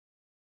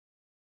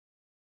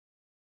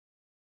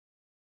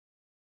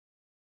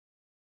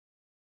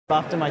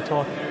After my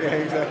talk. Yeah,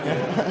 exactly. I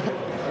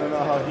don't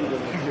know how he did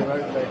it. You're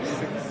right, like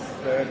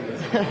 6:30 or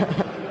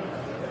something.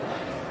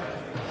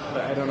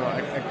 But I don't know.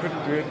 I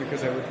couldn't do it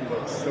because I would be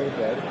like so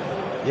dead.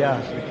 Yeah. I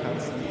actually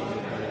can't sleep.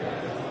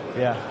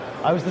 Yeah.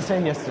 I was the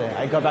same yesterday.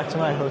 I got back to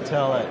my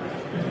hotel at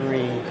 3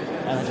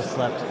 and I just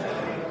slept.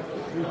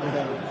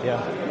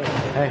 Yeah.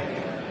 Hey.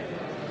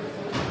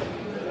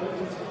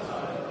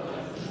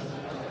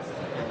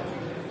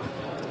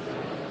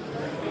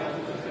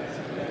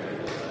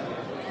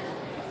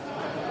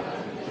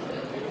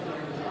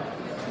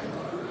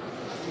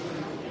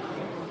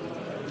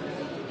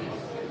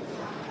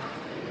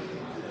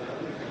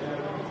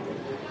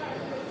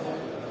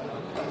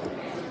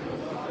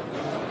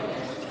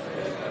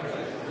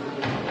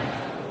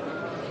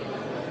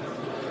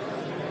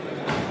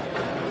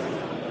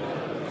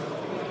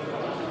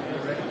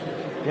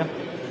 Yeah.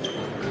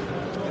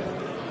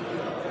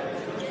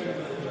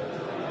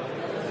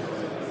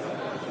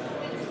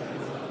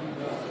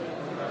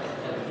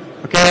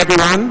 Okay,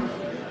 everyone.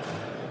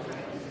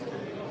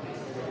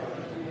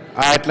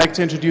 I'd like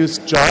to introduce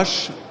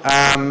Josh.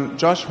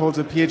 Josh holds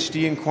a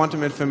PhD in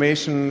quantum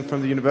information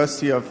from the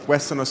University of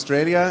Western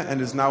Australia and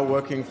is now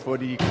working for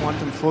the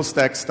quantum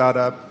full-stack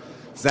startup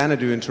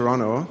Xanadu in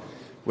Toronto,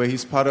 where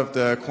he's part of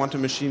the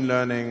quantum machine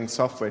learning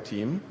software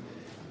team.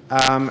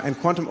 And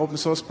quantum open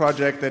source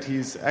project that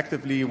he's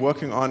actively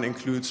working on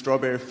includes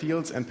Strawberry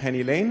Fields and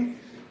PennyLane.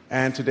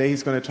 And today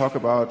he's going to talk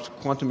about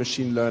quantum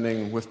machine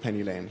learning with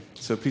PennyLane.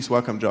 So please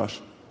welcome Josh.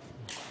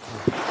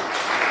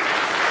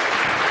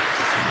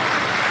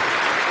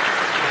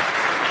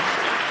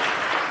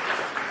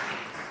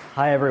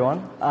 Hi,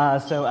 everyone.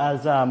 So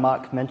as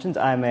Mark mentioned,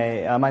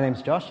 my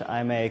name's Josh.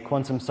 I'm a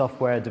quantum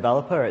software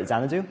developer at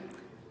Xanadu.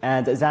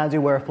 And at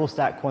Xanadu, we're a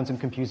full-stack quantum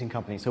computing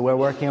company. So we're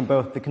working on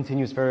both the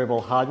continuous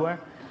variable hardware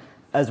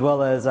as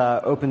well as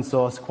open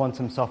source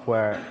quantum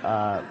software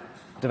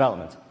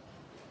development.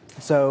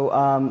 So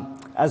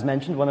as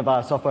mentioned, one of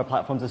our software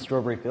platforms is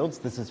Strawberry Fields.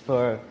 This is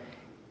for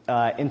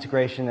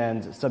integration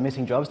and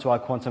submitting jobs to our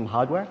quantum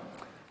hardware.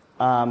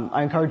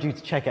 I encourage you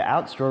to check it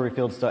out,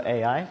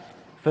 strawberryfields.ai.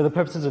 For the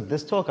purposes of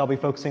this talk, I'll be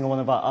focusing on one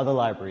of our other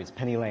libraries,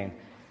 PennyLane,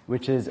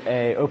 which is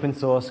an open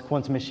source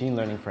quantum machine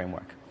learning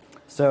framework.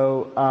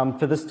 So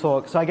for this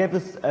talk, I gave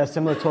this a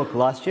similar talk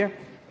last year,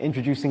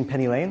 introducing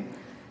PennyLane.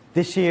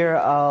 This year,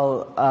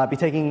 I'll be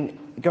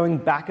going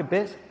back a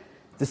bit,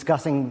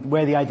 discussing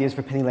where the ideas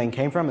for PennyLane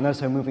came from, and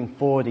also moving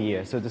forward a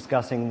year, so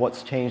discussing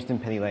what's changed in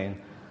PennyLane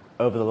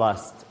over the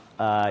last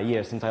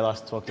year since I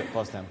last talked at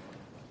FOSDEM.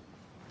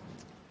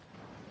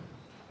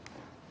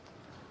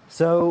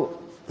 So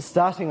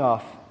starting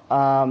off,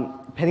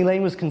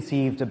 PennyLane was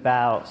conceived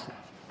about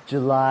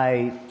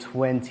July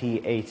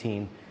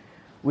 2018.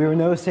 We were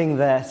noticing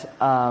that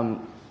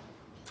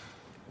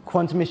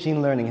quantum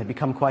machine learning had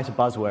become quite a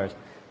buzzword.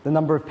 The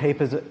number of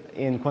papers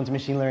in quantum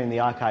machine learning in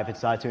the archive had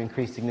started to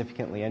increase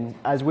significantly. And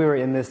as we were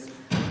in this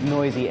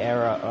noisy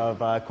era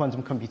of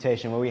quantum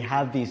computation, where we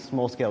have these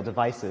small-scale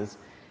devices,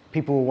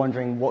 people were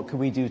wondering what could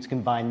we do to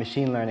combine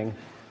machine learning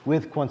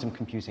with quantum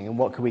computing, and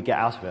what could we get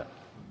out of it?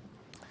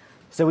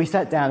 So we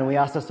sat down and we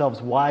asked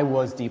ourselves, why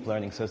was deep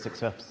learning so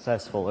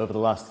successful over the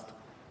last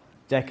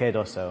decade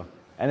or so?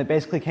 And it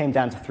basically came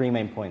down to 3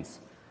 main points.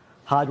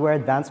 Hardware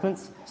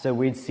advancements, so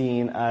we'd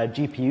seen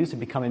GPUs have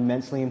become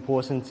immensely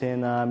important in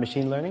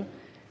machine learning.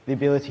 The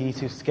ability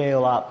to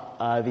scale up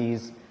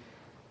these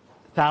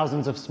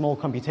thousands of small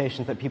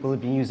computations that people have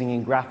been using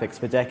in graphics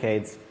for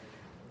decades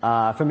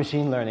for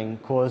machine learning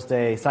caused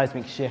a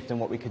seismic shift in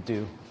what we could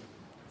do.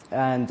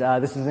 And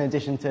this is in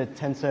addition to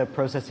tensor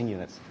processing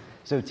units.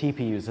 So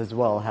TPUs as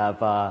well have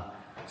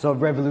sort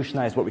of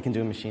revolutionized what we can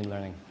do in machine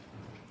learning.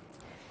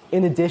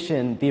 In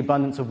addition, the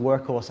abundance of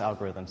workhorse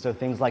algorithms, so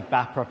things like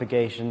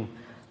backpropagation,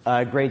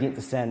 gradient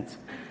descent,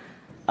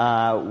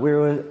 we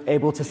were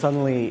able to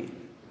suddenly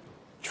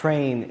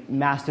train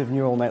massive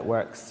neural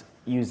networks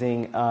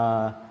using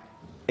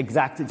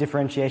exact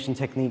differentiation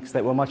techniques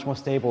that were much more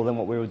stable than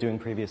what we were doing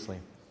previously.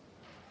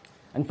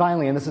 And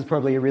finally, and this is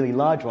probably a really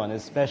large one,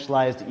 is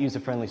specialized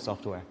user-friendly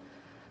software.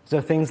 So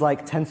things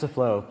like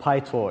TensorFlow,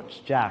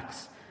 PyTorch,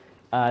 JAX,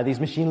 these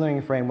machine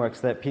learning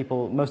frameworks that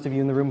most of you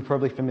in the room are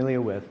probably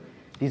familiar with,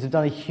 these have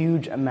done a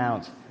huge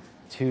amount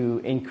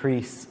to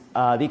increase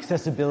the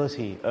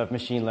accessibility of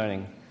machine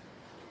learning.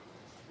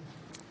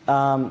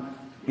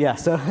 Yeah,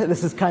 so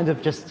this is kind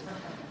of just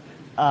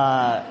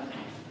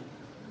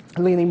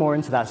leaning more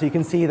into that. So you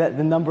can see that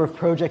the number of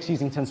projects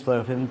using TensorFlow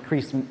have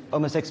increased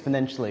almost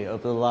exponentially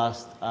over the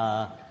last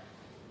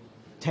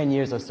 10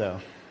 years or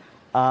so.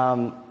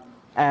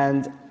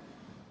 And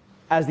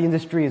as the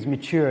industry has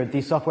matured,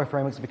 these software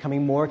frameworks are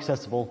becoming more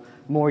accessible,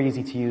 more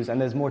easy to use, and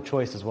there's more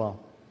choice as well.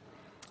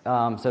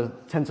 So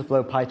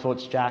TensorFlow,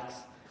 PyTorch, JAX.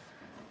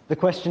 The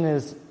question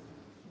is,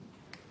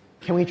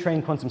 can we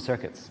train quantum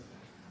circuits?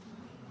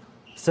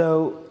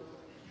 So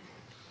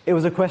it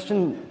was a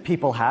question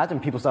people had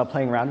and people started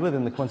playing around with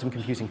in the quantum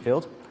computing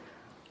field.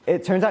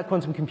 It turns out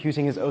quantum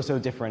computing is also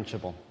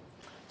differentiable.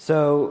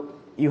 So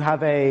you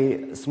have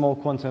a small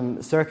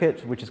quantum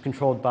circuit which is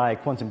controlled by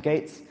quantum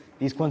gates.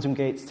 these quantum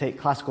gates take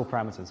classical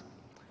parameters.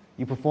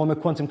 You perform a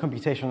quantum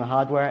computation on the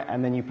hardware,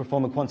 and then you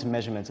perform a quantum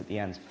measurement at the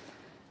end.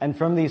 And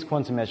from these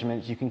quantum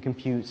measurements, you can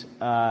compute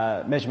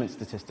measurement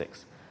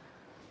statistics.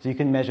 So you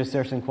can measure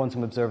certain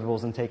quantum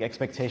observables and take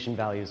expectation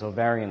values or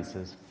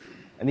variances.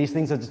 And these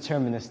things are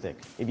deterministic.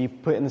 If you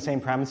put in the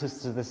same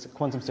parameters to this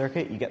quantum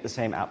circuit, you get the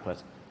same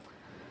output.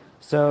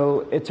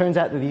 So it turns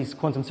out that these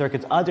quantum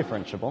circuits are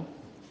differentiable.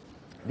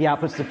 The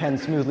outputs depend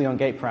smoothly on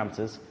gate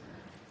parameters.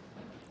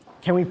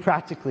 Can we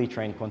practically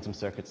train quantum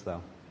circuits,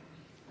 though?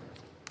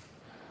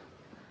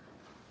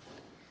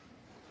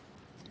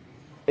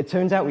 It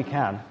turns out we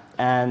can.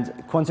 And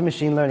quantum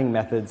machine learning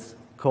methods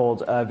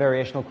called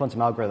variational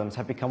quantum algorithms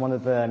have become one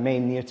of the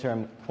main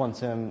near-term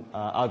quantum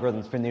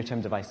algorithms for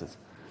near-term devices.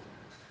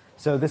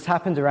 So this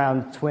happened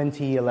around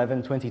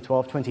 2011,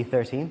 2012,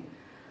 2013.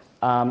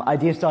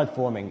 Ideas started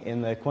forming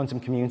in the quantum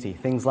community,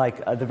 things like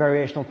the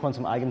variational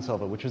quantum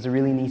eigensolver, which was a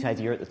really neat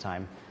idea at the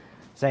time,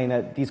 saying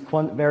that these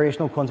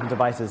variational quantum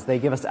devices, they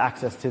give us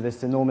access to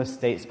this enormous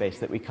state space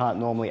that we can't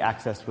normally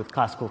access with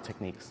classical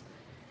techniques.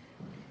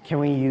 Can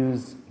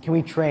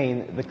we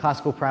train the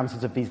classical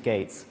parameters of these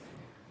gates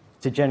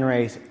to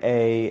generate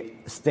a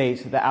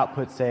state that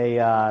outputs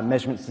a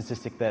measurement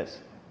statistic that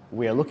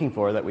we are looking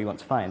for, that we want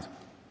to find?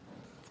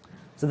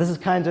 So this is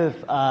kind of,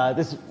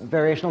 this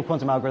variational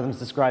quantum algorithm is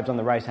described on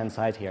the right-hand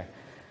side here.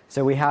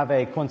 So we have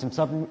a quantum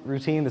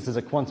subroutine. This is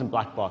a quantum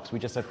black box. We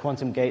just have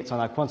quantum gates on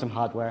our quantum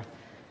hardware.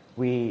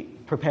 We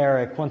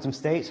prepare a quantum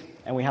state,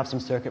 and we have some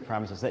circuit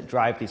parameters that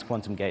drive these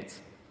quantum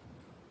gates.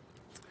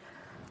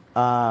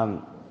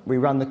 We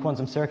run the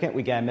quantum circuit.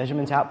 We get a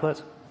measurement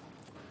output.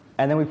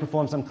 And then we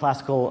perform some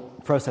classical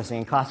processing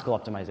and classical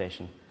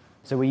optimization.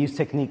 So we use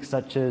techniques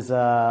such as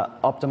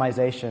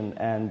optimization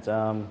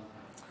and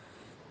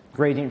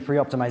gradient-free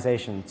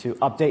optimization to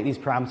update these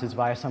parameters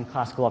via some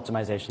classical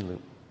optimization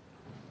loop.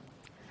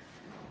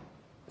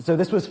 So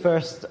this was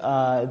first,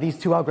 these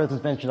two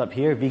algorithms mentioned up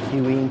here,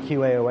 VQE and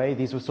QAOA,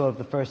 these were sort of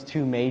the first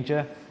two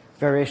major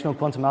variational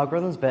quantum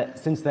algorithms, but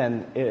since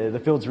then,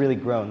 the field's really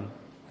grown.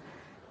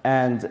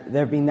 And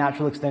there have been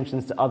natural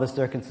extensions to other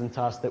circuits and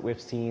tasks that we've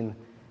seen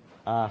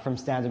from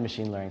standard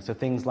machine learning. So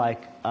things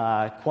like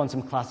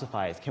quantum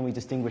classifiers. Can we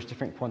distinguish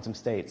different quantum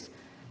states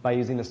by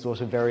using this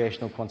sort of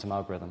variational quantum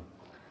algorithm?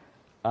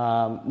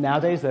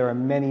 Nowadays, there are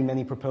many,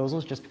 many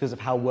proposals just because of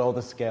how well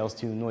this scales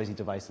to noisy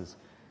devices.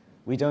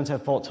 We don't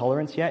have fault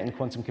tolerance yet in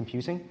quantum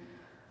computing,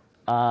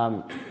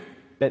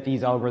 but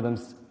these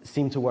algorithms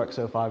seem to work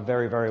so far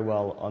very, very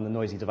well on the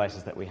noisy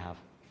devices that we have.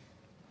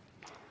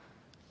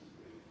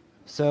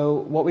 So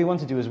what we want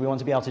to do is we want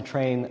to be able to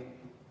train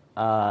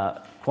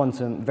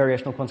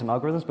variational quantum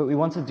algorithms, but we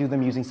want to do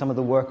them using some of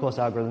the workhorse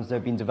algorithms that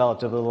have been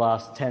developed over the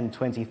last 10,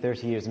 20,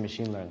 30 years in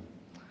machine learning.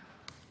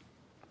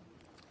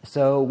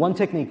 So one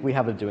technique we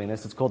have of doing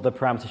this is called the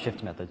parameter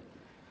shift method.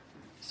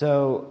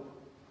 So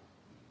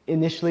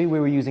initially, we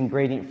were using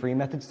gradient-free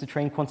methods to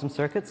train quantum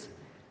circuits.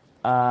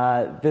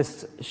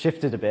 This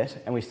shifted a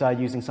bit, and we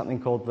started using something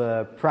called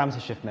the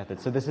parameter shift method.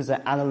 So this is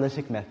an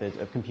analytic method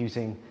of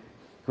computing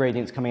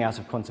gradients coming out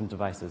of quantum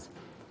devices.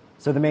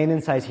 So the main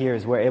insight here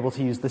is we're able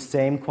to use the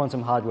same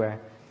quantum hardware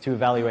to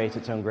evaluate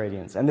its own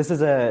gradients. And this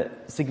is a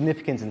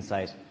significant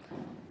insight,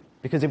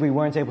 because if we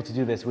weren't able to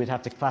do this, we'd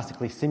have to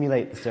classically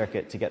simulate the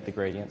circuit to get the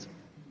gradient,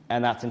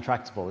 and that's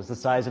intractable. As the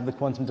size of the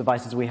quantum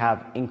devices we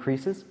have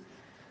increases,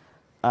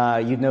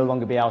 you'd no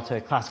longer be able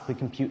to classically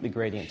compute the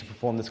gradient to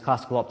perform this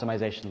classical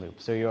optimization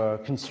loop. So you're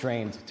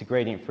constrained to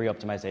gradient-free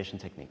optimization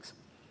techniques.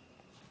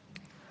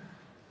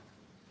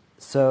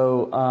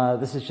 So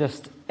this is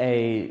just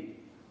a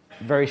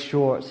very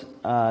short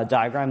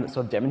diagram that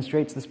sort of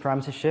demonstrates this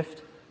parameter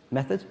shift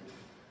method.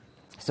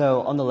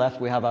 So on the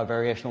left, we have our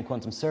variational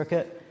quantum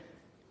circuit.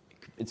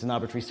 It's an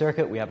arbitrary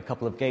circuit. We have a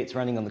couple of gates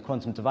running on the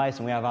quantum device,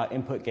 and we have our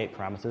input gate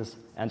parameters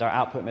and our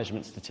output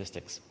measurement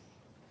statistics.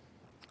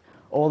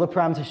 All the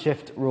parameter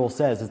shift rule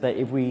says is that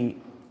if we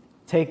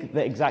take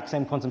the exact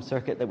same quantum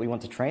circuit that we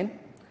want to train,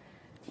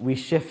 we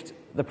shift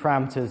the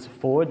parameters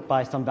forward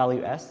by some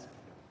value s,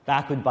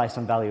 backward by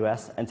some value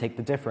s, and take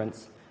the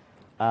difference,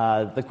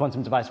 the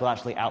quantum device will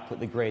actually output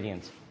the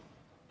gradient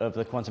of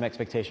the quantum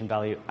expectation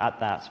value at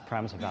that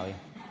parameter value.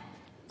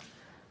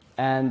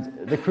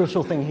 And the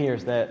crucial thing here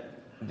is that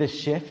this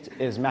shift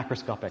is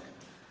macroscopic.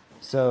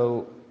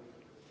 So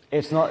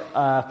it's not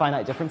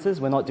finite differences.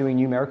 We're not doing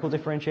numerical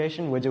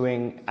differentiation. We're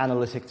doing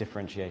analytic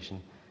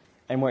differentiation.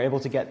 And we're able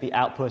to get the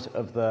output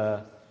of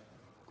the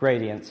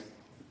gradient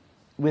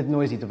with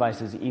noisy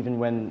devices, even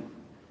when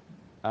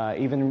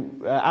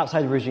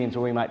outside of regimes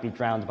where we might be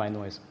drowned by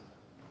noise.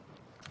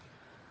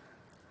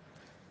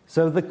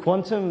 So the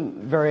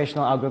quantum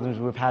variational algorithms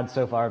we've had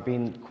so far have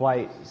been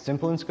quite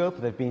simple in scope.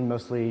 They've been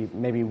mostly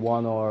maybe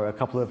one or a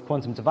couple of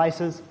quantum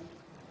devices,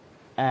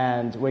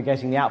 and we're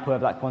getting the output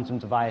of that quantum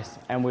device,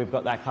 and we've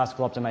got that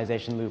classical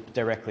optimization loop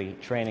directly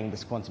training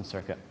this quantum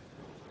circuit.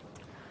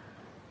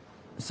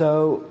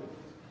 So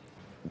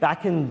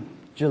back in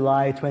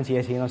July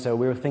 2018 or so,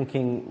 we were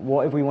thinking,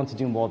 what if we want to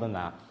do more than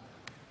that?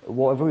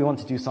 What if we want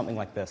to do something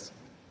like this?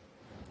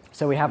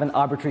 So we have an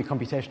arbitrary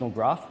computational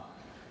graph.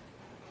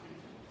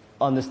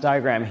 on this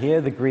diagram here,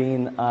 the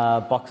green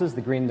boxes,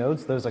 the green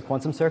nodes, those are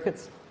quantum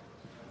circuits.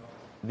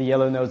 The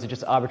yellow nodes are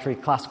just arbitrary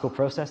classical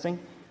processing.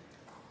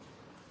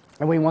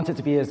 And we want it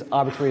to be as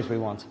arbitrary as we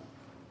want.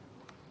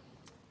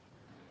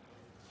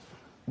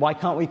 Why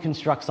can't we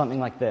construct something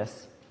like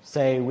this?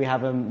 Say we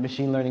have a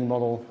machine learning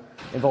model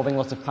involving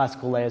lots of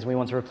classical layers. We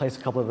want to replace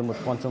a couple of them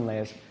with quantum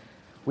layers.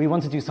 We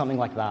want to do something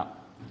like that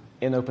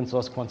in open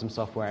source quantum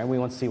software, and we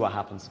want to see what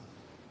happens.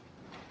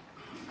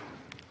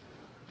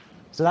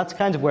 So that's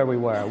kind of where we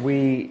were.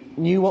 We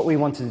knew what we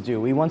wanted to do.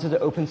 We wanted an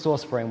open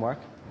source framework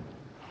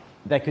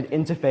that could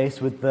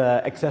interface with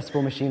the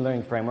accessible machine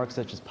learning frameworks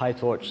such as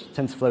PyTorch,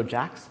 TensorFlow,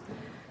 JAX.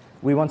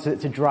 We wanted it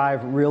to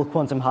drive real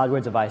quantum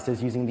hardware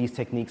devices using these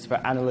techniques for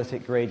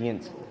analytic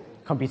gradient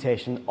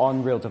computation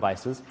on real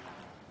devices.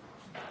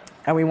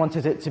 And we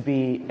wanted it to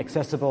be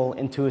accessible,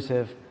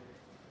 intuitive,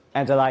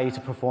 and allow you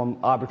to perform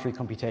arbitrary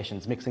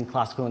computations, mixing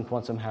classical and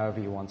quantum however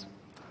you want.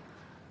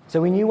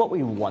 So we knew what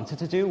we wanted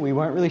to do. We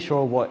weren't really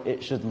sure what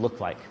it should look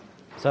like.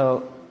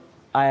 So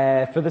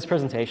for this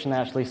presentation, I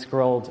actually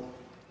scrolled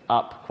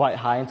up quite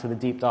high into the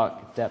deep,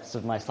 dark depths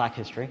of my Slack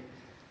history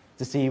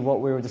to see what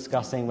we were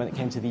discussing when it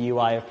came to the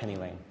UI of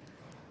PennyLane.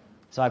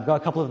 So I've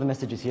got a couple of the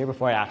messages here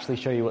before I actually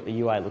show you what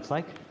the UI looks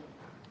like.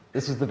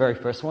 This is the very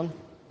first one.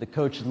 The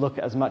code should look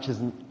as much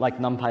like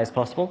NumPy as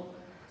possible.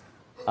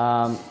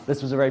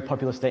 This was a very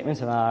popular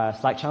statement in our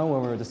Slack channel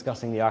when we were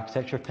discussing the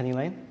architecture of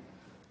PennyLane.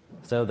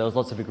 So there was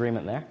lots of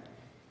agreement there.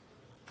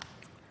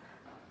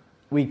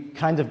 We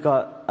kind of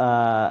got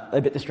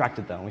a bit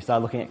distracted, though, and we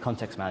started looking at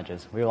context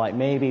managers. We were like,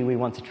 maybe we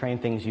want to train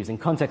things using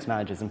context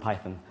managers in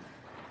Python.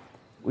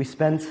 We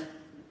spent,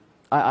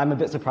 I'm a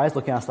bit surprised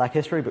looking at our Slack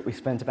history, but we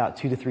spent about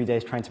 2 to 3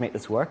 days trying to make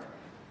this work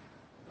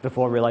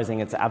before realizing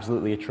it's an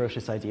absolutely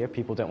atrocious idea.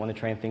 People don't want to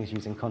train things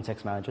using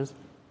context managers.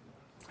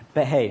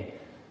 But hey,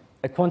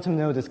 a quantum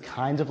node is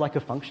kind of like a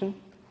function.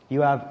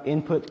 You have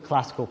input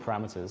classical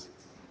parameters.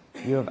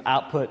 You have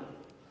output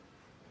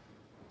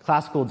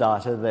classical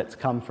data that's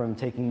come from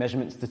taking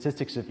measurement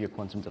statistics of your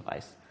quantum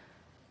device.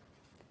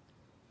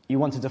 You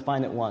want to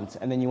define it once,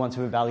 and then you want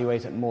to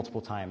evaluate it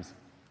multiple times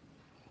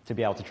to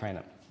be able to train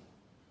it.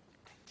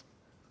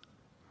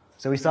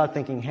 So we started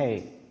thinking,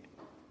 hey,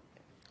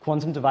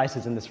 quantum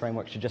devices in this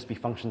framework should just be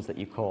functions that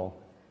you call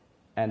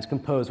and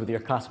compose with your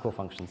classical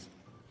functions.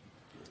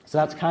 So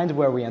that's kind of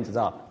where we ended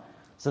up.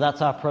 So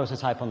that's our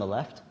prototype on the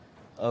left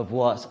of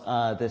what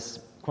this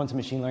quantum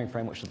machine learning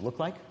framework should look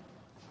like.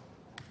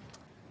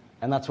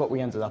 And that's what we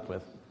ended up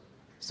with.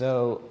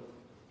 So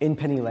in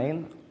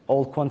PennyLane,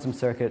 all quantum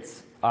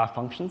circuits are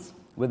functions.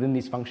 Within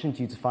these functions,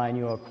 you define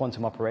your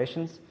quantum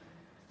operations.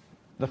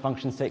 The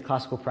functions take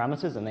classical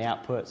parameters, and they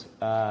output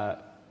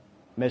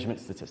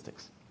measurement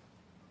statistics.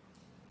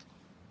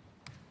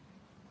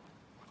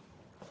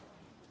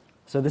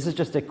 So this is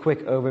just a quick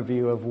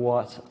overview of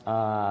what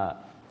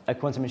a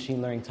quantum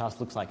machine learning task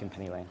looks like in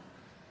PennyLane.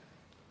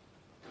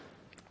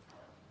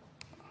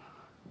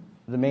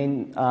 The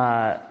main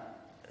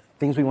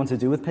things we want to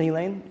do with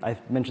PennyLane,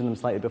 I've mentioned them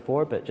slightly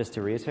before, but just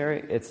to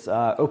reiterate, it's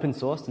open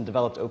sourced and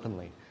developed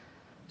openly.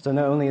 So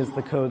not only is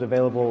the code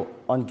available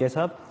on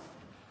GitHub,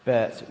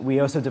 but we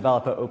also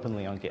develop it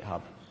openly on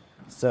GitHub.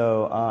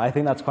 So I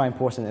think that's quite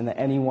important, in that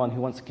anyone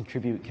who wants to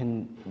contribute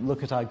can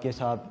look at our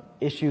GitHub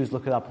issues,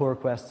 look at our pull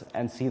requests,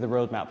 and see the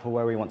roadmap for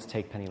where we want to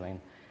take PennyLane.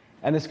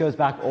 And this goes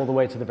back all the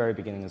way to the very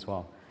beginning as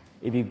well.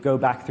 If you go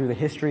back through the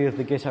history of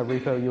the GitHub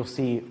repo, you'll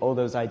see all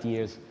those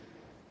ideas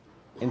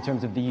in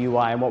terms of the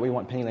UI and what we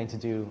want PennyLane to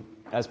do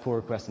as pull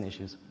requests and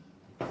issues.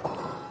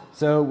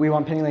 So we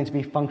want PennyLane to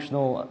be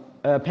functional.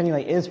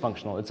 PennyLane is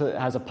functional. It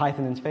has a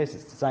Python interface.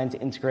 It's designed to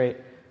integrate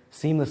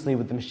seamlessly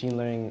with the machine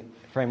learning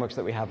frameworks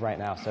that we have right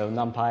now, so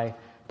NumPy,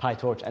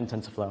 PyTorch, and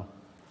TensorFlow.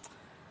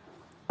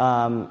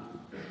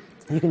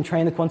 You can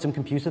train the quantum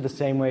computer the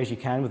same way as you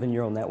can with a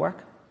neural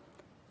network.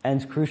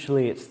 And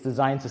crucially, it's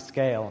designed to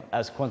scale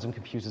as quantum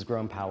computers grow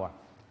in power.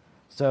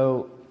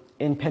 So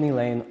in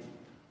PennyLane,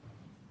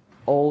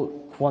 all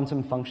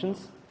quantum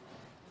functions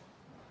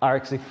are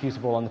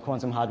executable on the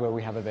quantum hardware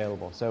we have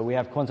available. So we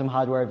have quantum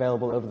hardware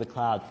available over the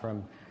cloud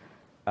from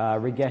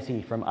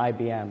Rigetti, from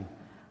IBM.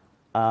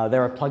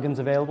 There are plugins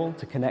available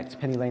to connect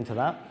PennyLane to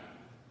that.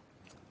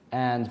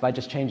 And by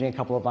just changing a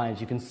couple of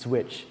lines, you can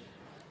switch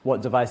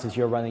what devices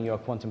you're running your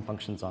quantum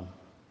functions on.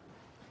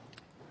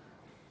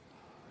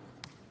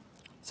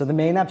 So the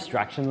main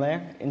abstraction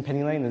layer in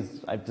PennyLane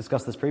is, I've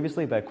discussed this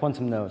previously, but a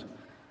quantum node.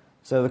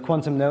 So the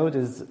quantum node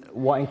is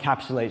what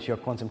encapsulates your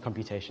quantum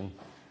computation.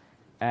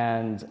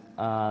 And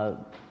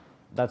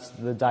that's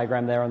the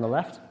diagram there on the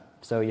left.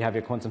 So you have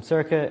your quantum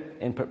circuit,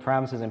 input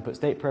parameters, input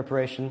state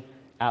preparation,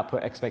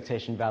 output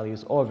expectation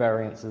values, or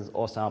variances,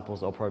 or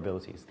samples, or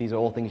probabilities. These are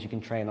all things you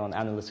can train on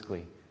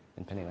analytically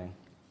in PennyLane.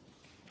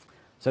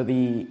 So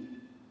the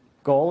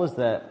goal is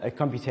that a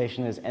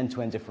computation is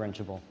end-to-end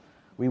differentiable.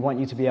 We want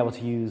you to be able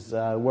to use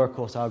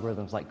workhorse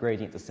algorithms like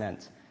gradient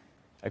descent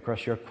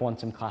across your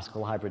quantum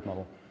classical hybrid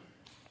model.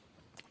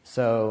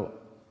 So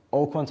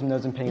all quantum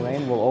nodes in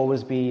PennyLane will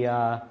always be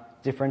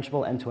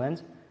differentiable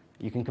end-to-end,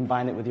 You can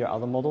combine it with your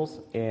other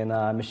models in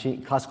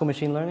classical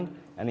machine learning,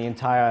 and the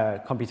entire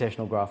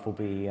computational graph will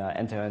be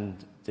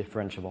end-to-end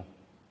differentiable.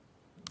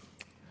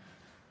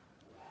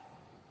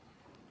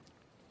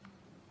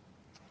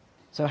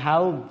 So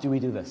how do we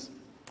do this?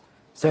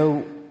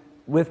 So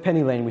with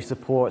PennyLane, we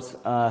support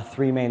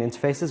three main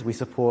interfaces. We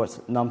support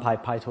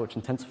NumPy, PyTorch,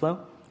 and TensorFlow.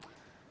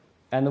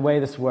 And the way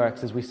this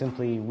works is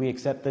we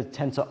accept the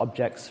tensor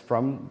objects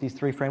from these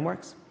three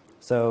frameworks.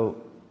 So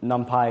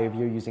NumPy, if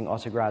you're using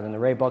Autograd and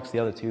ArrayBox, the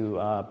other two,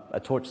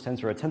 a torch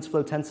tensor or a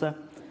TensorFlow tensor.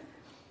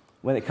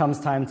 When it comes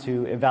time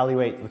to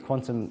evaluate the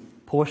quantum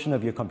portion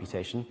of your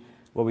computation,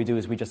 what we do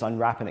is we just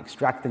unwrap and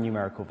extract the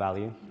numerical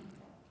value.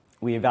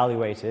 We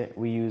evaluate it.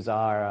 We use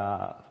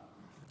our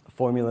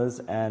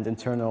formulas and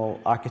internal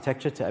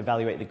architecture to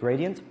evaluate the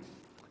gradient,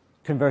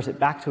 convert it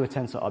back to a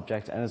tensor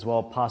object, and as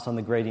well pass on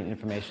the gradient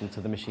information to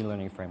the machine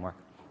learning framework.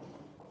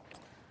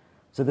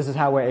 So this is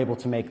how we're able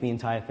to make the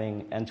entire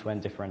thing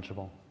end-to-end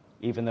differentiable,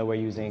 even though we're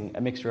using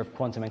a mixture of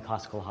quantum and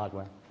classical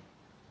hardware.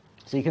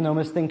 So you can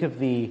almost think of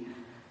the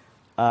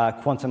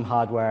quantum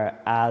hardware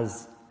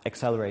as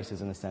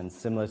accelerators in a sense,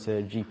 similar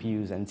to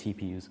GPUs and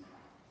TPUs.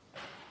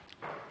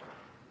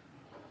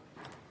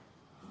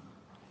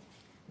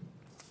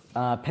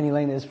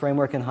 PennyLane is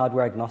framework and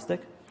hardware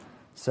agnostic.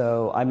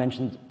 So I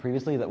mentioned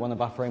previously that one of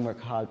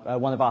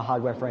our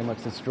hardware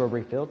frameworks is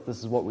Strawberry Fields. This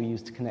is what we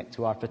use to connect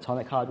to our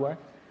photonic hardware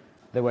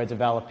that we're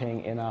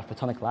developing in our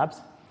photonic labs.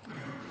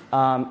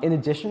 In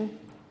addition,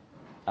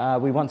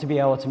 we want to be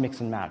able to mix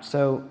and match.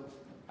 So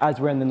as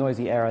we're in the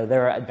noisy era,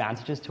 there are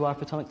advantages to our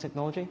photonic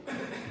technology.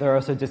 There are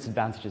also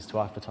disadvantages to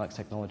our photonics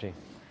technology.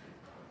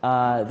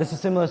 This is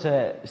similar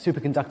to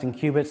superconducting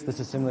qubits. This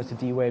is similar to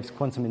D-Wave's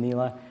quantum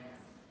annealer.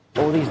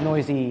 All these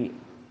noisy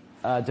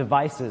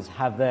devices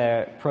have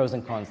their pros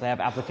and cons. They have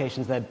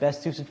applications they're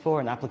best suited for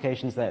and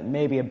applications that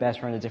maybe are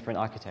better in a different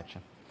architecture.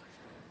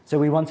 So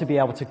we want to be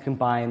able to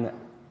combine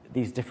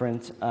these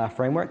different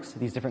frameworks,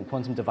 these different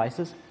quantum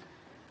devices.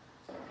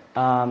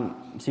 So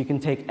you can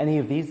take any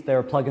of these. There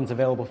are plugins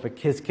available for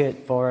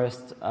Qiskit,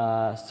 Forest,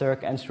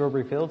 Cirq, and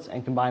Strawberry Fields,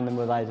 and combine them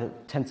with either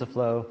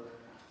TensorFlow,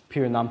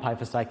 pure NumPy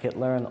for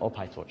scikit-learn, or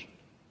PyTorch.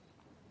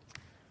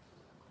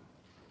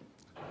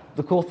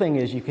 The cool thing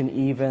is you can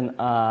even,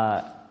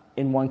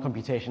 in one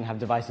computation, have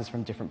devices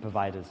from different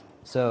providers.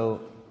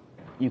 So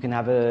you can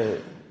have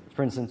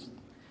for instance,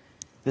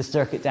 this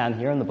circuit down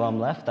here on the bottom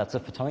left, that's a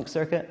photonic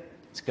circuit.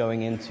 It's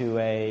going into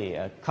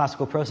a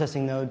classical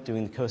processing node,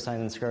 doing the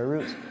cosine and square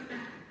root.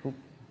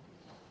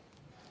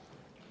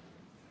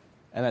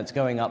 And that's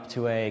going up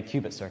to a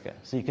qubit circuit.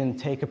 So you can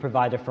take a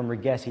provider from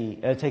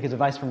Rigetti, take a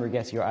device from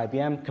Rigetti or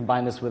IBM,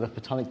 combine this with a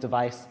photonic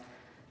device,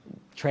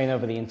 train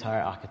over the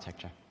entire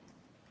architecture.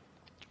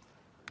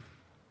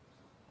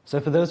 So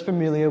for those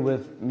familiar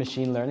with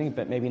machine learning,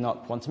 but maybe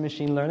not quantum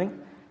machine learning,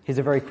 here's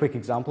a very quick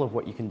example of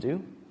what you can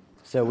do.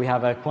 So we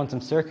have a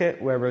quantum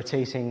circuit. We're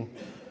rotating,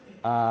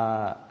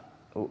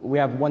 we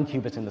have one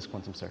qubit in this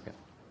quantum circuit.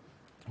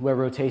 We're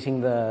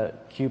rotating the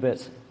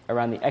qubit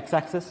around the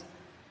x-axis,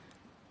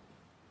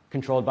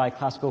 controlled by a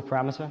classical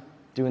parameter,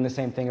 doing the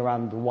same thing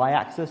around the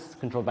y-axis,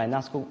 controlled by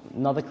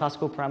another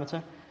classical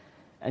parameter,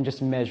 and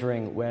just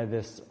measuring where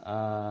this,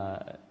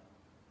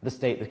 the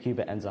state the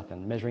qubit ends up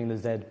in, measuring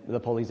the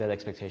poly z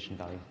expectation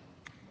value.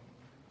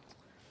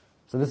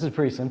 So this is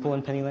pretty simple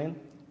in PennyLane.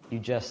 You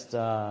just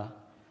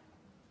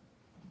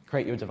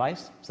create your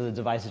device. So the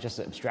device is just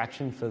an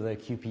abstraction for the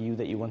QPU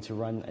that you want to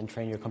run and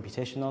train your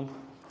computation on.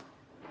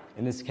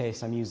 In this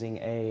case, I'm using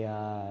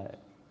a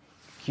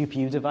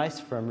QPU device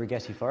from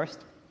Rigetti Forest.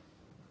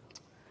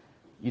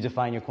 You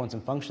define your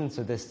quantum function.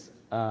 So this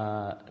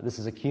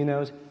is a Q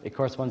node. It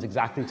corresponds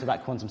exactly to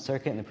that quantum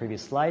circuit in the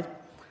previous slide.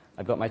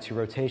 I've got my two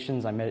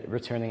rotations. I'm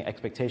returning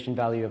expectation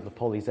value of the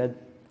poly z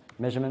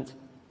measurement.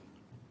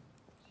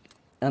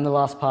 And the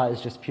last part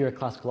is just pure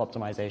classical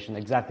optimization,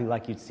 exactly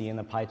like you'd see in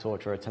a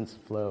PyTorch or a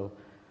TensorFlow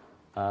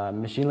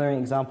machine learning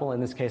example. In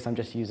this case, I'm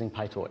just using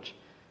PyTorch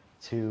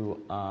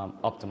to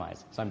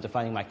optimize. So I'm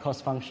defining my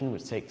cost function,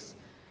 which takes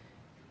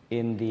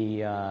in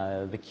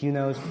the Q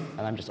node,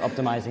 and I'm just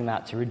optimizing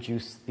that to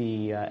reduce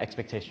the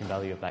expectation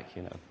value of that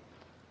Q node.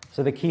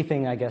 So the key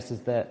thing, I guess,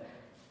 is that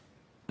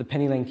the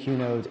PennyLane Q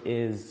node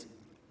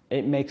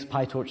it makes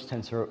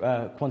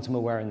PyTorch quantum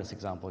aware in this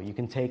example. You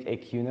can take a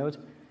Q node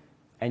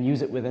and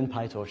use it within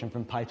PyTorch, and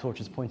from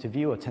PyTorch's point of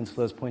view or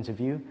TensorFlow's point of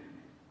view,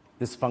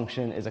 this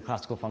function is a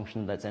classical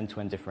function that's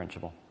end-to-end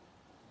differentiable.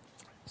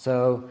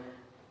 So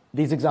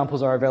these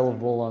examples are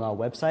available on our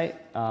website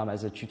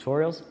as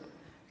tutorials.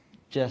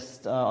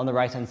 Just on the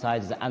right-hand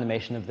side is an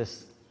animation of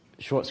this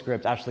short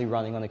script actually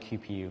running on a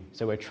QPU.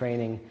 So we're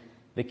training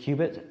the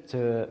qubit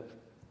to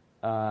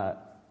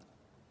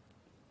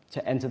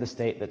enter the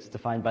state that's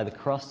defined by the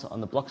cross on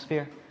the block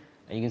sphere,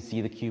 and you can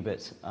see the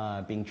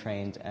qubit being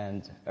trained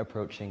and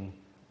approaching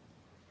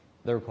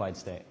the required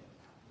state.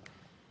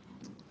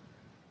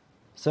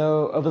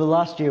 So over the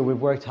last year, we've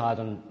worked hard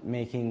on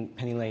making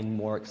PennyLane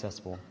more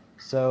accessible.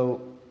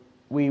 So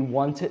we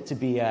want it to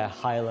be a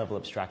higher level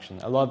abstraction.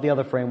 A lot of the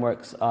other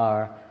frameworks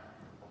are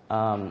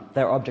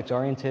They're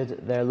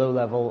object-oriented, they're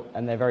low-level,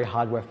 and they're very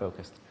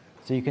hardware-focused.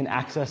 So you can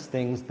access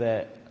things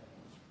that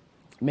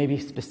may be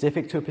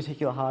specific to a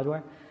particular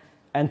hardware,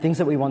 and things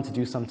that we want to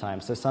do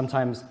sometimes. So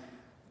sometimes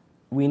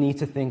we need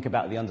to think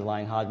about the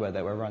underlying hardware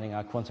that we're running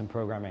our quantum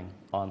programming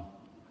on.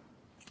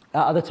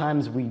 At other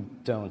times, we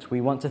don't.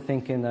 We want to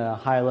think in a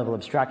higher level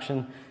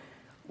abstraction.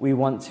 We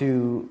want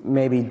to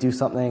maybe do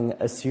something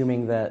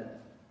assuming that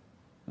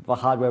the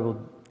hardware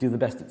will do the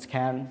best it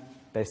can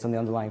based on the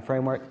underlying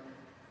framework.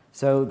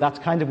 So that's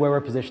kind of where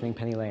we're positioning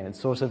PennyLane. It's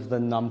sort of the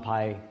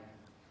NumPy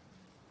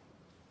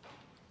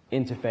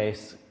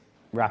interface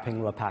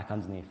wrapping LAPACK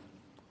underneath.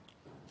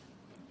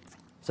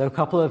 So a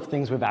couple of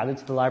things we've added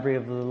to the library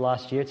over the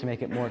last year to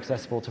make it more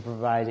accessible to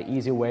provide an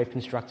easier way of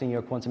constructing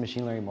your quantum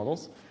machine learning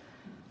models.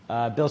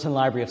 Built-in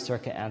library of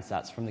circuit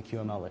ansatz from the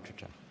QML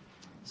literature.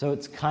 So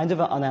it's kind of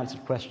an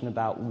unanswered question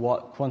about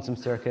what quantum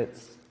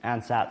circuits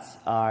ansatz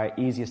are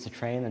easiest to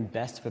train and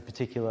best for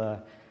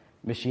particular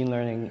machine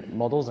learning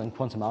models and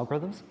quantum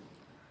algorithms.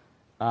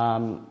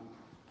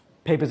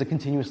 Papers are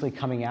continuously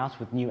coming out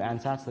with new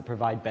ansatz that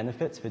provide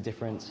benefits for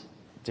different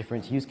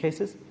use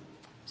cases.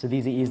 So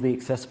these are easily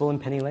accessible in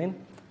PennyLane.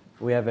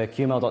 We have a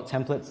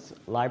qml.templates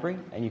library,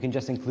 and you can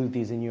just include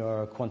these in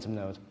your quantum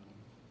node.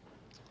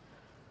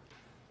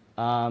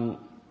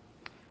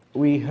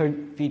 We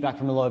heard feedback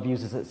from a lot of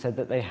users that said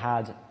that they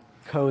had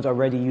code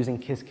already using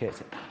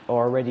Qiskit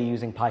or already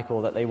using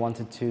PyCore that they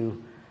wanted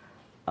to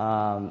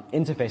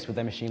interface with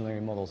their machine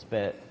learning models,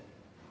 but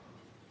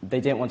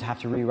they didn't want to have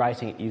to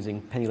rewriting it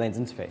using PennyLane's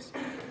interface.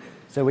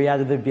 So we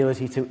added the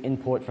ability to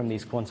import from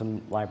these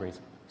quantum libraries.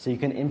 So you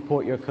can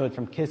import your code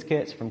from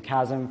Qiskit, from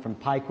QASM, from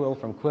PyQuil,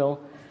 from Quill.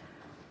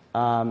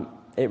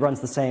 It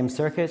runs the same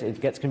circuit,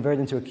 it gets converted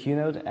into a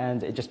QNode,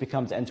 and it just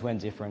becomes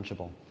end-to-end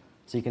differentiable.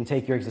 So you can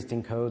take your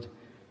existing code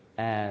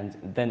and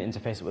then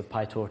interface it with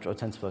PyTorch or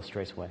TensorFlow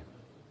straight away.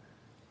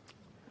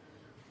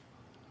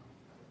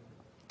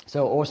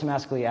 So it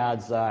automatically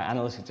adds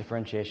analytic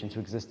differentiation to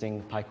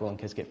existing PyQuil and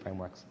Qiskit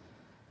frameworks.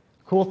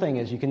 Cool thing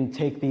is you can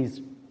take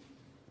these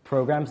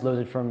programs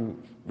loaded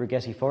from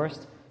Rigetti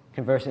Forest,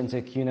 convert it into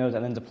a QNode,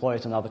 and then deploy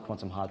it on other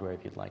quantum hardware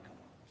if you'd like.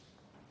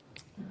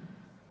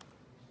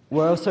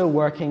 We're also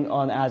working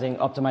on adding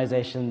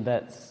optimization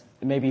that's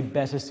maybe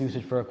better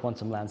suited for a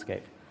quantum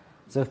landscape.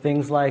 So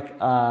things like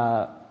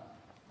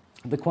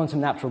the quantum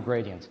natural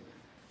gradient.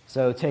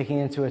 So taking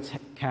into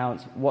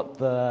account what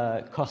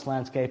the cost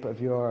landscape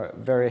of your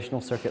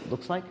variational circuit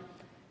looks like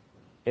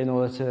in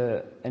order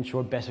to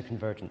ensure better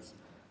convergence.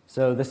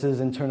 So this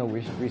is internal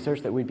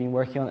research that we've been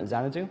working on at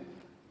Xanadu.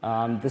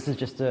 This is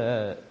just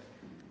an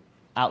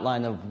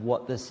outline of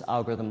what this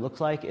algorithm looks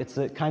like. It's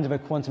a kind of a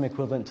quantum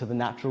equivalent to the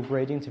natural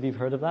gradient, if you've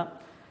heard of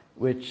that,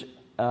 which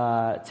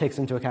takes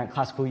into account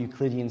classical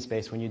Euclidean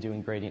space when you're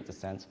doing gradient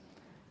descent.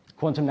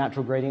 Quantum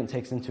natural gradient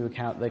takes into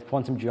account the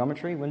quantum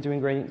geometry when doing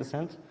gradient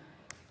descent,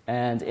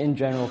 and in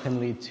general can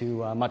lead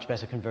to much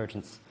better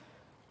convergence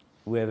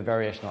with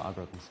variational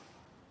algorithms.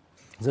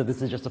 So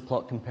this is just a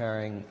plot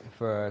comparing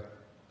for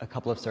a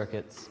couple of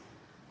circuits,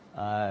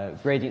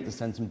 gradient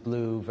descent in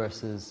blue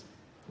versus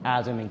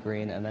atom in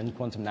green, and then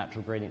quantum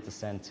natural gradient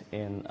descent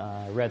in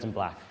red and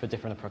black for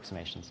different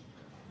approximations.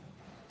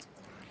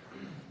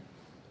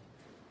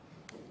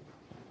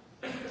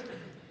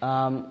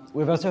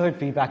 We've also heard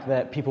feedback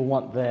that people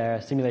want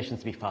their simulations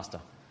to be faster.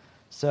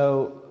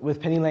 So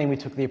with PennyLane, we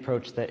took the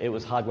approach that it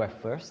was hardware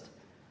first.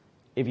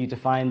 If you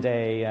defined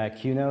a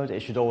QNode,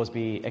 it should always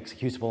be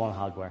executable on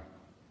hardware.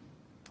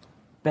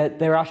 But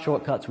there are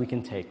shortcuts we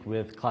can take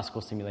with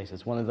classical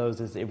simulators. One of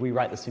those is if we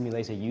write the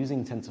simulator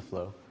using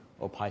TensorFlow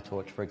or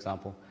PyTorch, for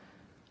example,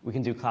 we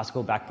can do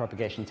classical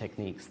backpropagation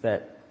techniques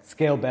that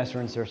scale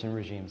better in certain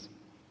regimes.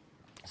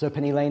 So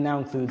PennyLane now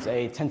includes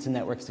a tensor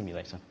network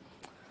simulator.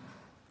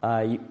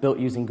 Built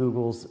using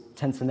Google's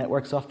tensor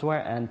network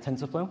software and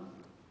TensorFlow.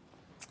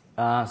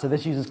 So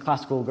this uses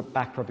classical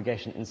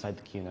backpropagation inside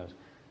the QNode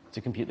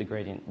to compute the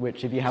gradient,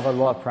 which if you have a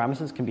lot of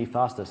parameters can be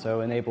faster. So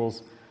it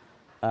enables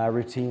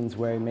routines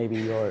where maybe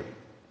you're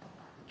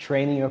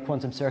training your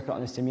quantum circuit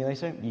on a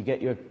simulator, you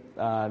get your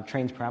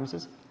trained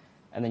parameters,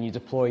 and then you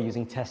deploy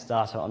using test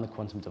data on the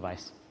quantum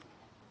device.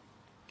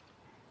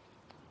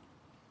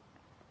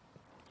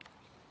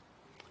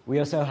 We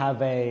also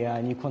have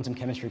a new quantum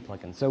chemistry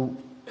plugin. So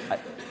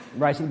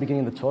right at the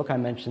beginning of the talk, I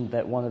mentioned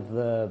that one of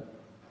the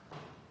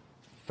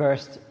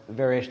first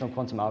variational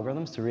quantum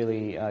algorithms to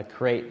really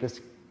create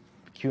this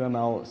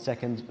QML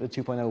second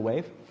 2.0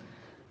 wave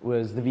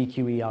was the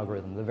VQE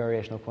algorithm, the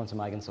variational quantum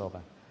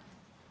eigensolver.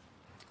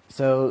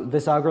 So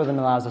this algorithm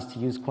allows us to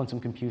use quantum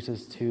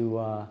computers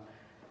to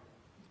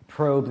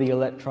probe the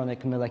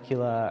electronic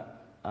molecular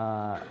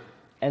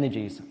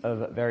energies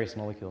of various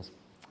molecules.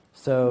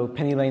 So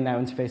PennyLane now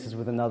interfaces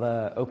with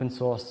another open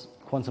source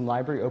quantum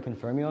library,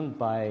 OpenFermion,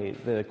 by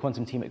the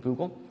quantum team at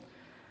Google.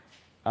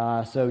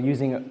 So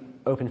using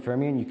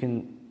OpenFermion, you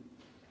can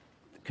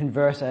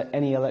convert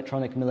any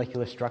electronic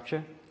molecular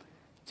structure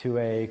to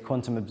a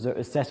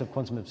set of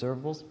quantum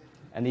observables,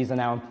 and these are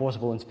now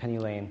importable into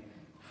PennyLane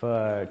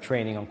for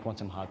training on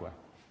quantum hardware.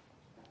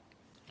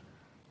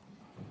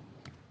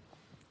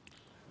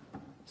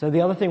 So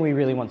the other thing we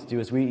really want to do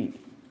is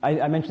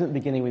I mentioned at the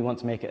beginning we want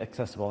to make it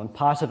accessible, and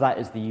part of that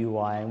is the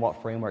UI and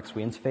what frameworks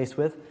we interface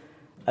with.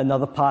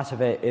 Another part of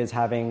it is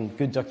having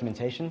good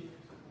documentation,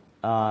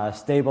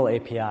 stable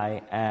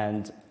API,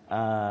 and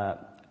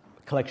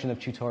collection of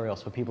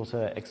tutorials for people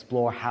to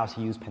explore how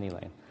to use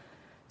PennyLane.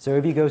 So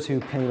if you go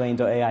to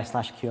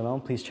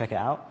pennylane.ai/QML, please check it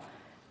out.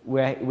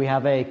 We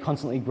have a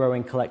constantly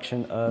growing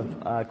collection of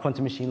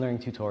quantum machine learning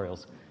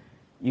tutorials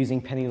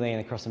using PennyLane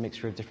across a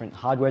mixture of different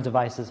hardware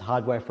devices,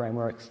 hardware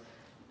frameworks,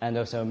 and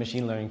also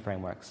machine learning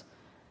frameworks.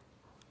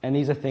 And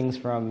these are things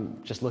from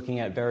just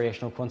looking at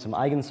variational quantum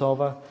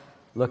eigensolver,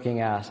 looking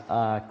at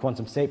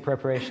quantum state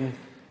preparation,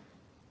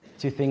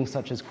 to things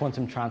such as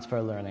quantum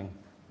transfer learning,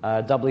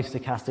 doubly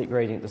stochastic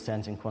gradient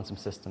descent in quantum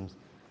systems,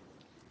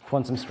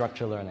 quantum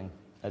structure learning,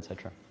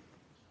 etc.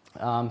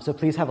 So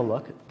please have a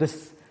look.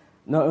 This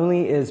not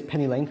only is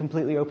PennyLane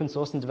completely open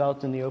source and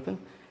developed in the open,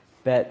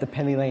 but the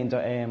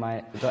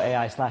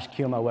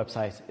pennylane.ai/QML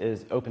website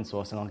is open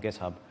source and on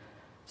GitHub.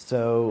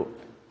 So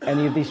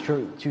any of these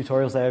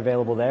tutorials that are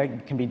available there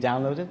can be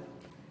downloaded,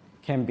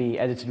 can be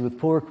edited with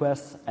pull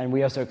requests, and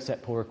we also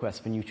accept pull requests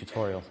for new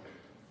tutorials.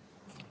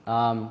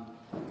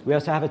 We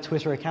also have a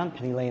Twitter account,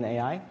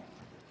 PennyLaneAI,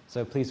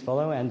 so please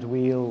follow, and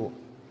we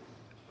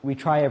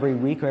try every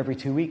week or every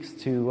 2 weeks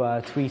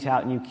to tweet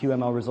out new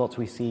QML results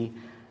we see,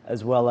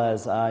 as well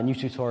as new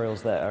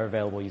tutorials that are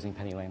available using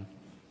PennyLane.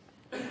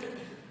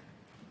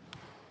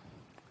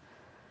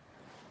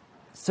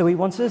 So we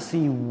wanted to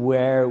see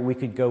where we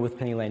could go with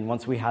PennyLane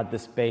once we had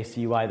this base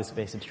UI, this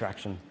base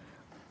abstraction.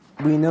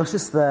 We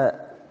noticed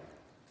that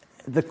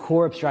the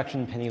core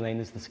abstraction in PennyLane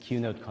is this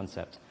QNode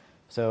concept.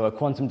 So a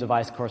quantum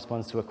device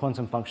corresponds to a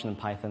quantum function in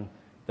Python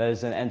that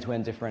is an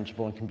end-to-end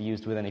differentiable and can be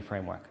used with any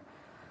framework.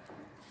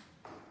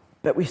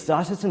 But we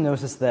started to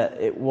notice that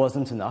it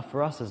wasn't enough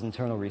for us as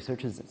internal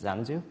researchers at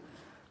Xanadu.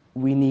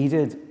 We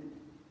needed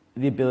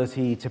the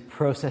ability to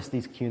process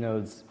these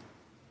QNodes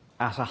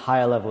at a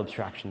higher level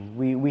abstraction.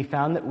 We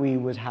found that we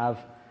would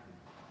have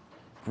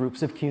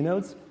groups of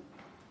QNodes,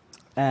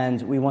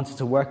 and we wanted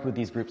to work with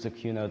these groups of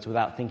QNodes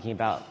without thinking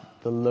about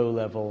the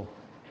low-level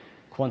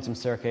quantum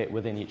circuit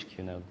within each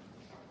QNode.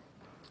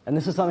 And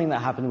this is something that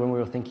happened when we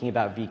were thinking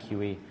about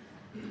VQE.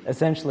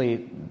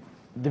 Essentially,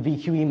 the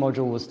VQE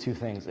module was two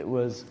things. It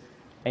was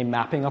a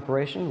mapping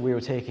operation. We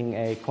were taking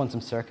a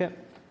quantum circuit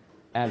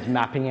and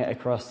mapping it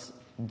across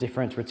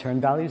different return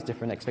values,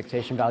 different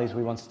expectation values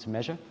we wanted to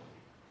measure,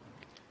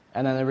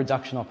 and then a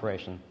reduction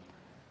operation.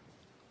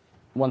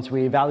 Once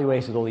we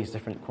evaluated all these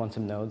different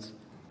quantum nodes,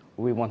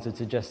 we wanted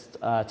to just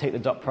take the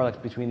dot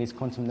product between these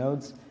quantum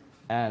nodes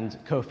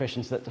and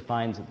coefficients that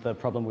defined the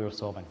problem we were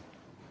solving.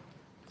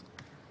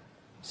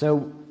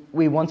 So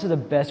we wanted a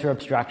better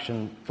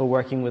abstraction for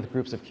working with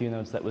groups of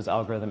QNodes that was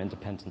algorithm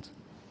independent.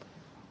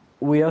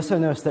 We also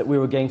noticed that we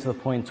were getting to the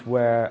point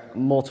where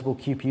multiple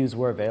QPUs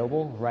were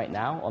available right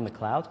now on the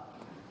cloud.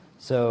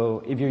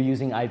 So if you're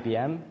using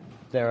IBM,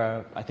 there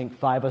are, I think,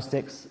 5 or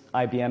 6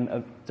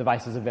 IBM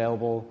devices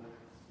available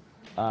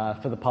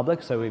for the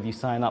public. So if you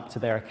sign up to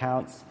their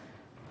accounts,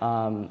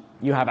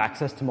 you have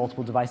access to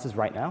multiple devices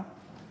right now.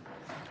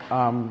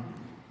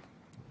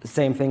 The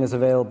same thing is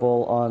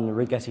available on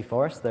Rigetti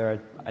Forest. There are,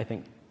 I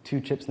think, 2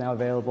 chips now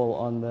available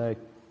on the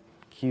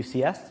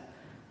QCS,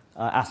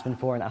 Aspen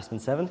 4 and Aspen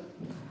 7.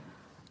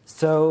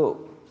 So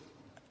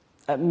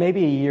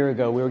maybe a year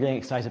ago, we were getting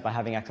excited by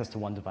having access to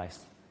 1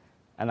 device,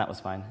 and that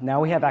was fine.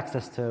 Now we have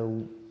access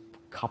to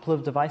couple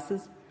of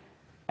devices,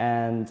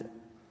 and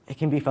it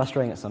can be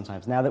frustrating at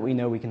sometimes. Now that we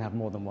know we can have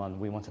more than 1,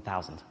 we want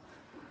 1,000.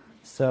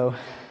 So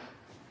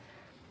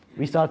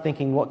we started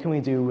thinking, what can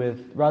we do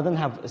with, rather than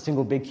have a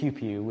single big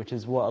QPU, which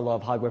is what a lot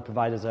of hardware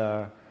providers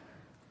are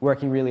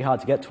working really hard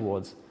to get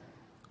towards,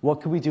 what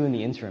could we do in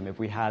the interim if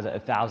we had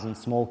 1,000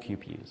 small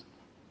QPUs?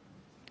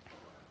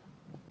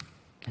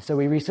 So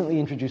we recently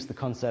introduced the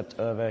concept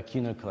of a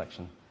QNode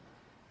collection.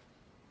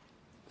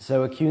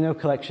 So a QNode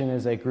collection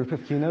is a group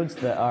of QNodes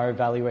that are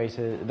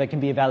evaluated, that can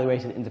be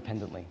evaluated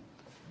independently.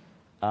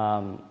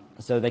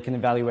 So they can be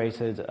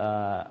evaluated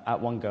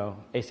at one go,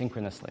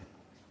 asynchronously.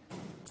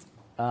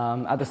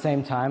 At the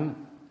same time,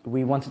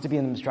 we want it to be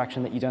an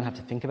abstraction that you don't have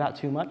to think about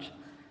too much.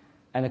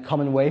 And a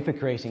common way for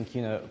creating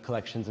QNode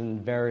collections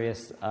in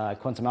various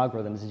quantum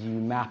algorithms is you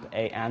map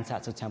a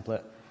ansatz or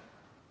template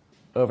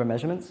over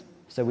measurements.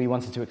 So we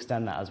wanted to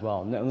extend that as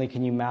well. Not only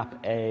can you map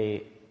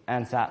a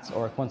ansatz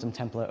or a quantum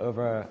template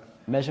over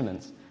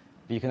measurements,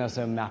 but you can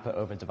also map it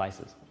over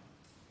devices.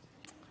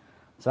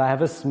 So I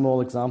have a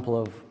small example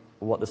of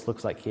what this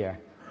looks like here.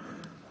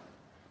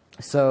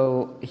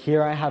 So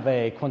here I have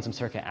a quantum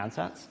circuit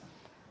ansatz.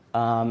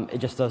 It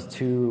just does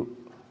 2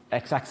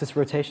 x-axis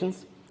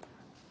rotations.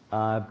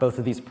 Both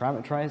of these are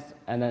parameterized,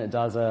 and then it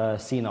does a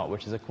C0,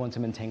 which is a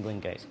quantum entangling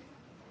gate.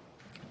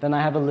 Then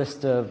I have a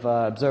list of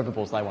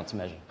observables that I want to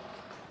measure.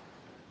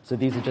 So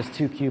these are just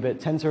 2-qubit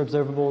tensor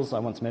observables. I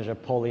want to measure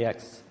poly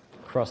x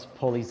cross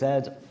poly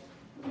z,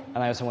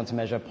 and I also want to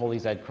measure poly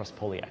z cross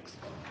poly x.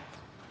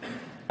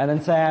 And then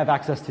say I have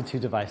access to 2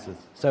 devices.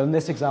 So in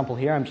this example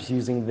here, I'm just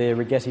using the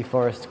Rigetti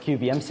Forest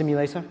QVM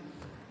simulator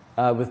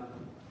with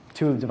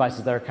two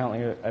devices that are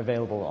currently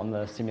available on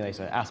the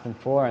simulator, Aspen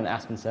 4 and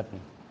Aspen 7.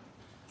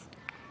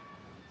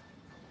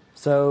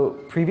 So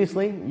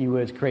previously, you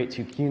would create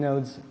two Q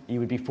nodes. You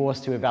would be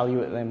forced to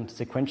evaluate them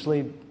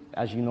sequentially,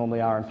 as you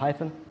normally are in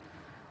Python.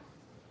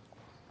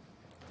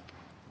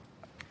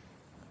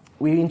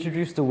 We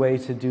introduced a way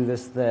to do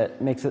this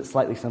that makes it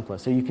slightly simpler.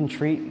 So you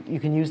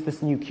can use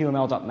this new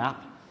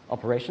QML.map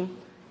operation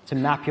to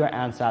map your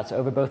ansats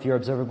over both your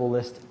observable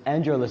list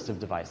and your list of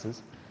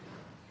devices.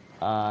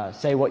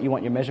 Say what you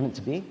want your measurement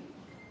to be,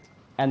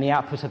 and the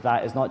output of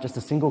that is not just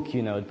a single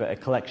Q node, but a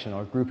collection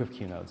or a group of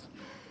Q nodes.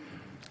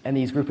 And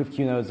these group of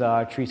Q nodes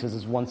are treated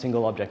as one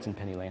single object in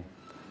PennyLane.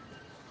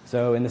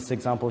 So in this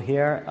example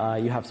here,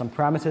 you have some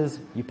parameters,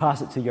 you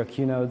pass it to your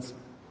Q nodes,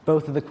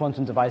 both of the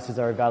quantum devices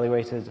are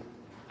evaluated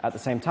at the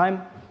same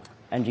time,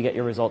 and you get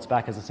your results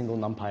back as a single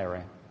NumPy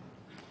array.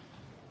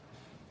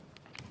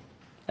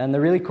 And the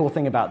really cool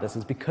thing about this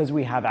is because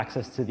we have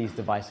access to these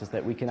devices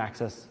that we can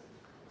access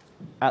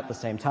at the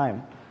same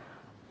time,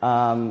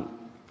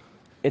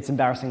 it's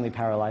embarrassingly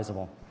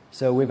parallelizable.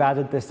 So we've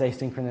added this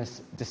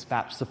asynchronous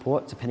dispatch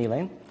support to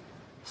PennyLane.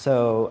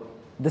 So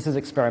this is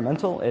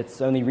experimental. It's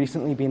only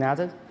recently been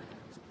added.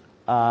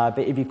 But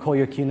if you call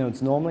your Q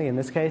nodes normally, in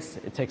this case,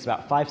 it takes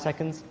about 5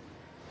 seconds.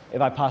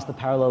 If I pass the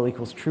parallel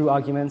equals true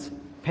argument,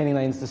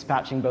 PennyLane's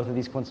dispatching both of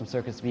these quantum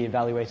circuits to be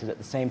evaluated at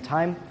the same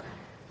time.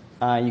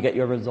 You get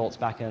your results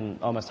back in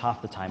almost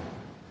half the time.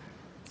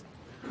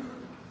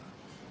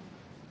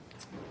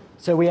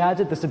 So we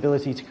added this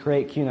ability to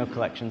create Q node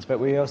collections, but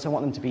we also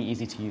want them to be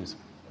easy to use.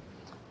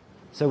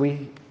 So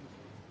we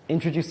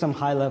introduced some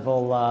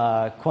high-level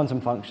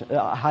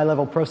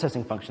high-level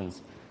processing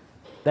functions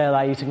that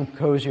allow you to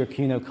compose your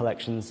Q node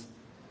collections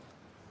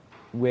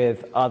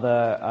with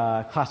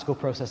other classical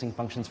processing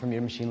functions from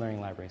your machine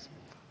learning libraries.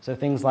 So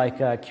things like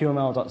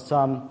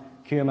qml.sum,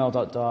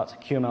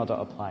 qml.dot,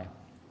 qml.apply.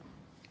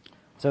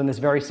 So in this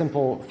very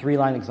simple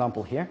 3-line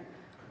example here,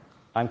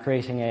 I'm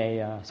creating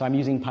so I'm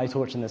using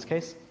PyTorch in this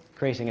case,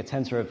 creating a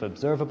tensor of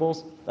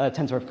observables,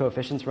 tensor of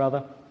coefficients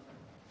rather.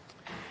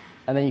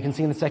 And then you can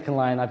see in the second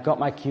line, I've got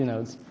my Q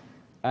nodes,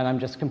 and I'm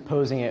just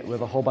composing it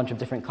with a whole bunch of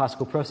different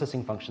classical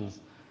processing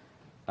functions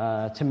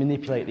to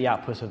manipulate the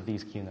output of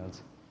these Q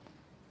nodes.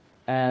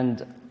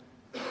 And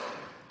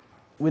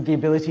with the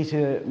ability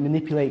to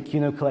manipulate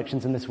Q node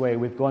collections in this way,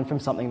 we've gone from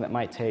something that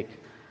might take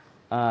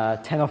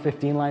 10 or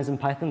 15 lines in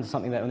Python to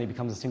something that only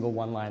becomes a single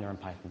one-liner in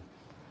Python.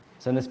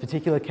 So in this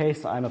particular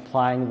case, I'm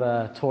applying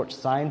the torch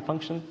sign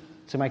function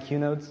to my Q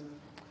nodes,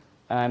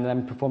 and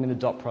I'm performing the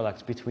dot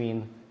product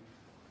between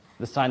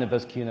the sign of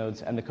those Q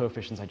nodes and the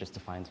coefficients I just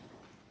defined.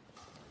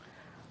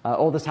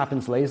 All this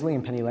happens lazily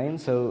in PennyLane,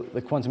 so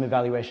the quantum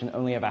evaluation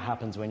only ever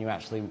happens when you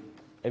actually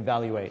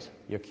evaluate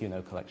your Q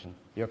node collection,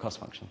 your cost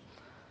function.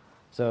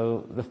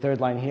 So the third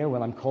line here,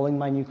 when I'm calling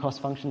my new cost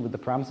function with the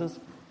parameters,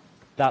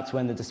 that's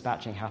when the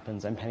dispatching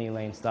happens, and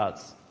PennyLane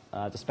starts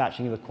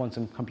dispatching the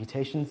quantum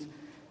computations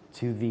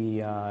to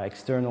the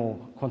external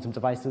quantum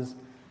devices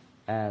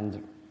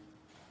and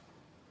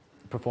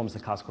performs the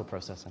classical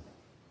processing.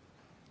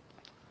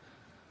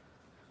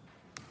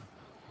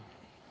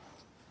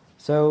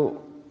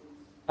 So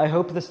I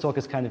hope this talk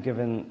has kind of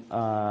given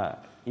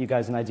you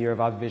guys an idea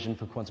of our vision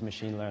for quantum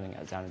machine learning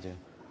at Xanadu.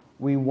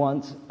 We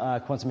want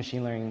quantum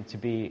machine learning to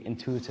be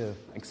intuitive,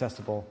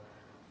 accessible,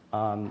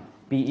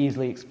 be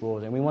easily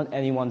explored, and we want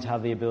anyone to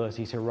have the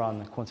ability to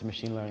run quantum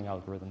machine learning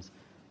algorithms,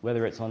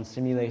 whether it's on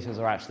simulators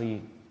or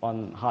actually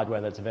on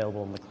hardware that's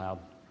available in the cloud.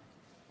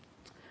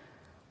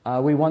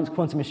 We want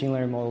quantum machine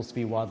learning models to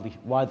be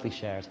widely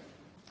shared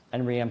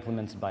and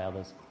re-implemented by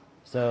others.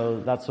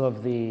 So that's sort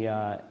of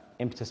the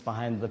impetus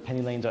behind the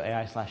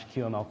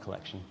PennyLane.ai/QML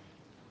collection.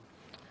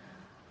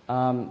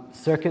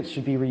 Circuits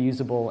should be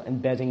reusable,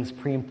 embeddings,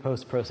 pre- and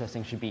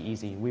post-processing should be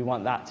easy. We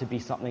want that to be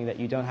something that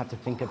you don't have to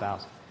think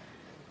about.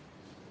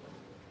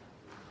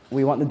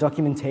 We want the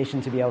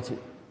documentation to be able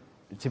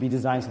to be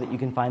designed so that you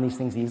can find these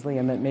things easily,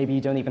 and that maybe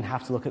you don't even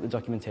have to look at the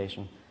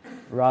documentation.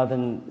 Rather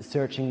than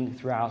searching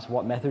throughout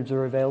what methods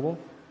are available,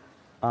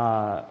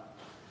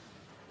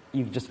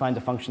 you just find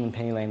a function in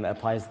PennyLane that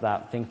applies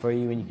that thing for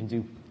you, and you can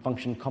do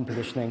function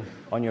compositioning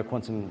on your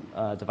quantum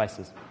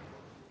devices.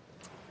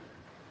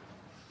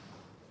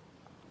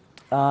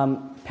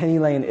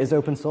 PennyLane is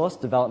open source,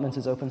 development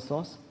is open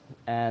source,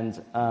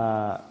 and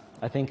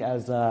I think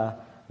as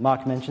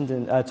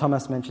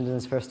Thomas mentioned in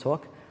his first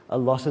talk, a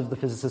lot of the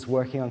physicists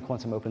working on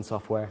quantum open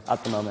software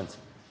at the moment,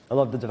 a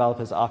lot of the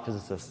developers are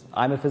physicists.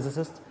 I'm a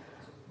physicist,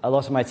 a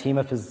lot of my team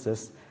are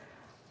physicists,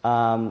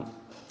 and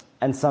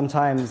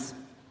sometimes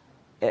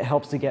it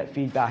helps to get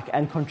feedback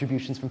and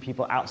contributions from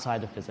people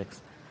outside of physics.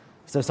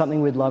 So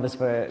something we'd love is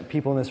for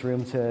people in this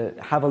room to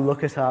have a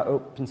look at our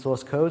open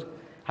source code,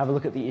 have a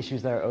look at the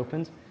issues that are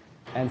opened,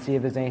 and see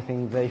if there's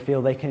anything they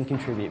feel they can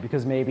contribute.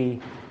 Because maybe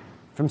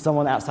from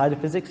someone outside of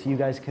physics, you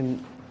guys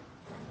can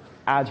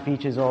add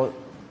features or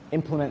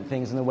implement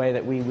things in a way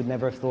that we would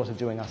never have thought of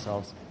doing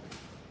ourselves.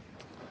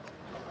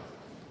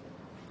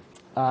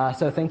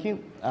 So thank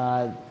you.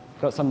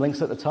 Got some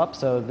links at the top.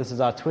 So this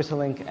is our Twitter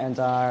link and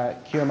our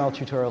QML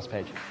tutorials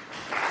page.